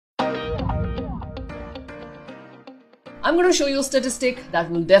I'm going to show you a statistic that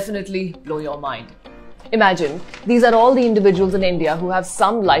will definitely blow your mind. Imagine these are all the individuals in India who have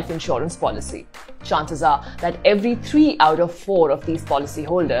some life insurance policy. Chances are that every 3 out of 4 of these policy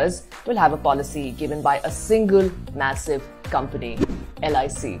holders will have a policy given by a single massive company,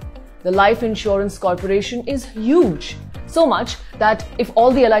 LIC. The Life Insurance Corporation is huge, so much that if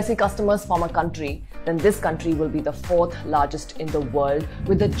all the LIC customers form a country, then this country will be the 4th largest in the world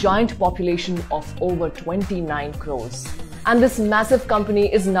with a giant population of over 29 crores. And this massive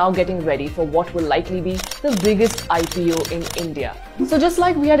company is now getting ready for what will likely be the biggest IPO in India. So just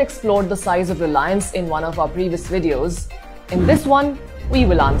like we had explored the size of Reliance in one of our previous videos, in this one, we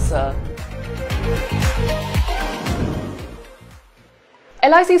will answer.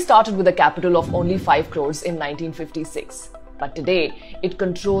 LIC started with a capital of only 5 crores in 1956. But today, it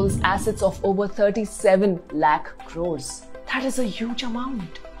controls assets of over 37 lakh crores. That is a huge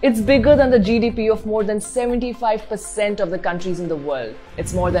amount. It's bigger than the GDP of more than 75% of the countries in the world.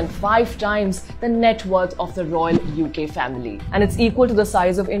 It's more than 5 times the net worth of the royal UK family. And it's equal to the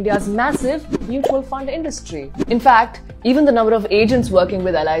size of India's massive mutual fund industry. In fact, even the number of agents working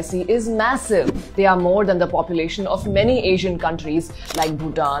with LIC is massive. They are more than the population of many Asian countries like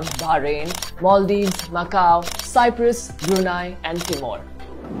Bhutan, Bahrain, Maldives, Macau, Cyprus, Brunei, and Timor.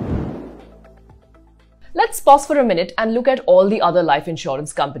 Let's pause for a minute and look at all the other life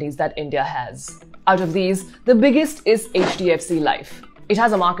insurance companies that India has. Out of these, the biggest is HDFC Life. It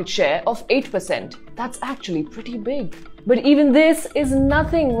has a market share of 8%. That's actually pretty big. But even this is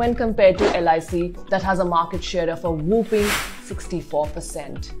nothing when compared to LIC that has a market share of a whopping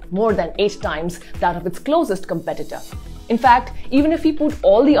 64%, more than 8 times that of its closest competitor. In fact, even if we put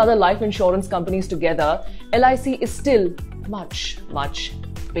all the other life insurance companies together, LIC is still much, much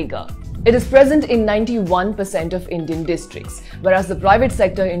bigger. It is present in 91% of Indian districts, whereas the private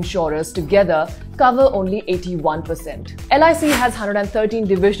sector insurers together cover only 81%. LIC has 113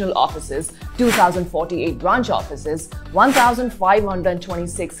 divisional offices, 2,048 branch offices,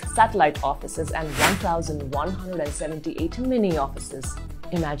 1,526 satellite offices, and 1,178 mini offices.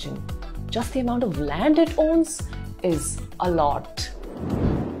 Imagine, just the amount of land it owns is a lot.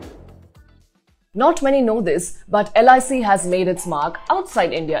 Not many know this, but LIC has made its mark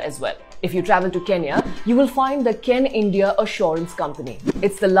outside India as well. If you travel to Kenya, you will find the Ken India Assurance Company.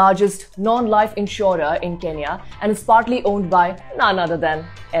 It's the largest non-life insurer in Kenya and is partly owned by none other than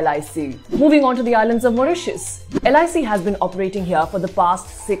LIC. Moving on to the islands of Mauritius. LIC has been operating here for the past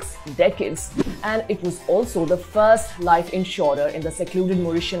 6 decades, and it was also the first life insurer in the secluded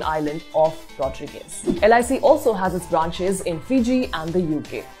Mauritian island of Rodrigues. LIC also has its branches in Fiji and the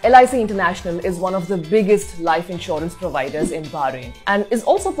UK. LIC International is one of the biggest life insurance providers in Bahrain and is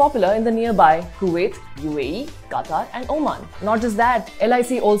also popular in the nearby Kuwait, UAE, Qatar, and Oman. Not just that,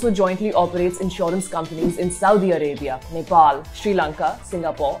 LIC also jointly operates insurance companies in Saudi Arabia, Nepal, Sri Lanka,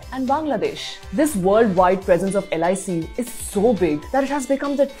 Singapore, and Bangladesh. This worldwide presence of LIC is so big that it has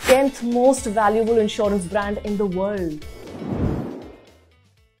become the 10th most valuable insurance brand in the world.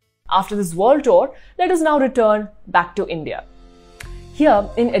 After this world tour, let us now return back to India. Here,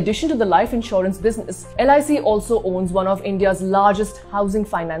 in addition to the life insurance business, LIC also owns one of India's largest housing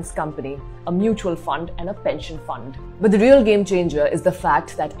finance company, a mutual fund and a pension fund. But the real game changer is the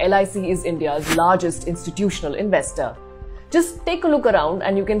fact that LIC is India's largest institutional investor. Just take a look around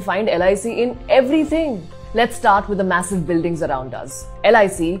and you can find LIC in everything. Let's start with the massive buildings around us.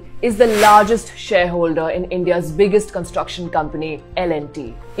 LIC is the largest shareholder in India's biggest construction company,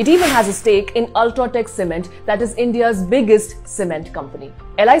 L&T. It even has a stake in Ultratech Cement, that is India's biggest cement company.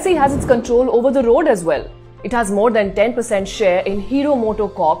 LIC has its control over the road as well. It has more than 10% share in Hero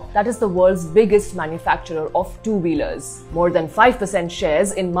MotoCorp, that is the world's biggest manufacturer of two-wheelers. More than 5%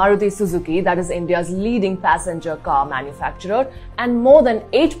 shares in Maruti Suzuki, that is India's leading passenger car manufacturer, and more than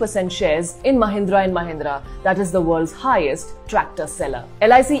 8% shares in Mahindra & Mahindra, that is the world's highest tractor seller.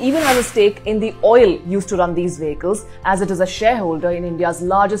 LIC even has a stake in the oil used to run these vehicles, as it is a shareholder in India's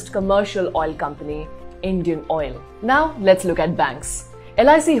largest commercial oil company, Indian Oil. Now let's look at banks.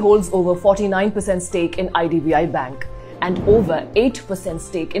 LIC holds over 49% stake in IDBI Bank and over 8%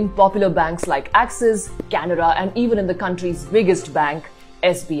 stake in popular banks like Axis, Canara, and even in the country's biggest bank,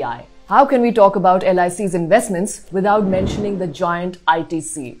 SBI. How can we talk about LIC's investments without mentioning the giant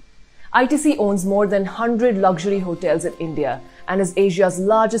ITC? ITC owns more than 100 luxury hotels in India and is Asia's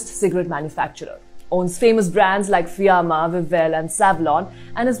largest cigarette manufacturer. Owns famous brands like Fiamma, Vivelle, and Savlon,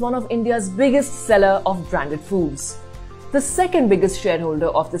 and is one of India's biggest seller of branded foods. The second biggest shareholder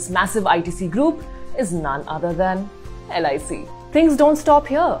of this massive ITC group is none other than LIC. Things don't stop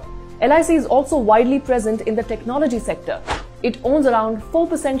here. LIC is also widely present in the technology sector. It owns around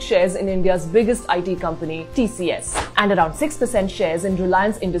 4% shares in India's biggest IT company, TCS, and around 6% shares in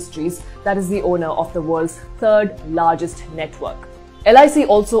Reliance Industries, that is the owner of the world's third largest network. LIC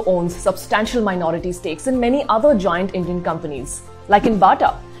also owns substantial minority stakes in many other giant Indian companies, like in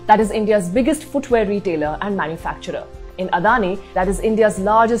Bata, that is India's biggest footwear retailer and manufacturer, in Adani, that is India's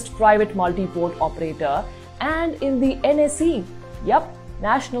largest private multi-port operator, and in the NSE,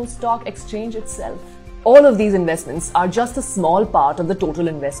 National Stock Exchange itself. All of these investments are just a small part of the total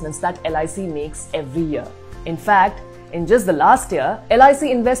investments that LIC makes every year. In fact, in just the last year, LIC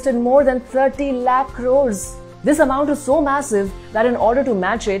invested more than 30 lakh crores. This amount is so massive that in order to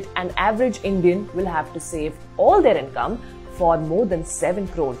match it, an average Indian will have to save all their income for more than 7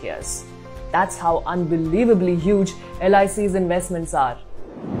 crore years. That's how unbelievably huge LIC's investments are.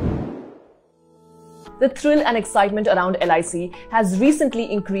 The thrill and excitement around LIC has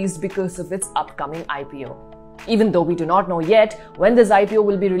recently increased because of its upcoming IPO. Even though we do not know yet when this IPO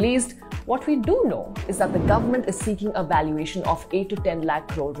will be released, what we do know is that the government is seeking a valuation of 8 to 10 lakh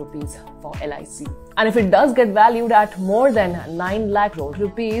crore rupees for LIC. And if it does get valued at more than 9 lakh crore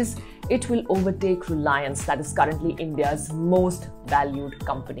rupees, it will overtake Reliance, that is currently India's most valued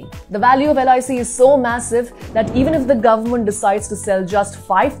company. The value of LIC is so massive that even if the government decides to sell just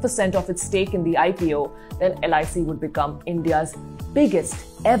 5% of its stake in the IPO, then LIC would become India's biggest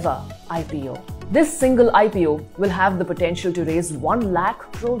ever IPO. This single IPO will have the potential to raise 1 lakh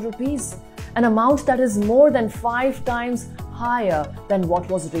crore rupees, an amount that is more than 5 times higher than what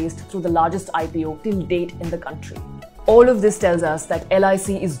was raised through the largest IPO till date in the country. All of this tells us that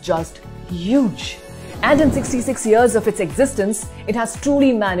LIC is just huge. And in 66 years of its existence, it has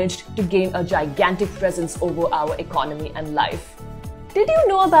truly managed to gain a gigantic presence over our economy and life. Did you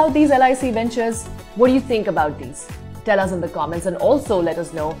know about these LIC ventures? What do you think about these? Tell us in the comments, and also let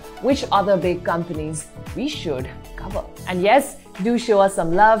us know which other big companies we should cover. And yes, do show us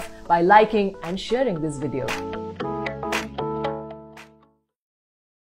some love by liking and sharing this video.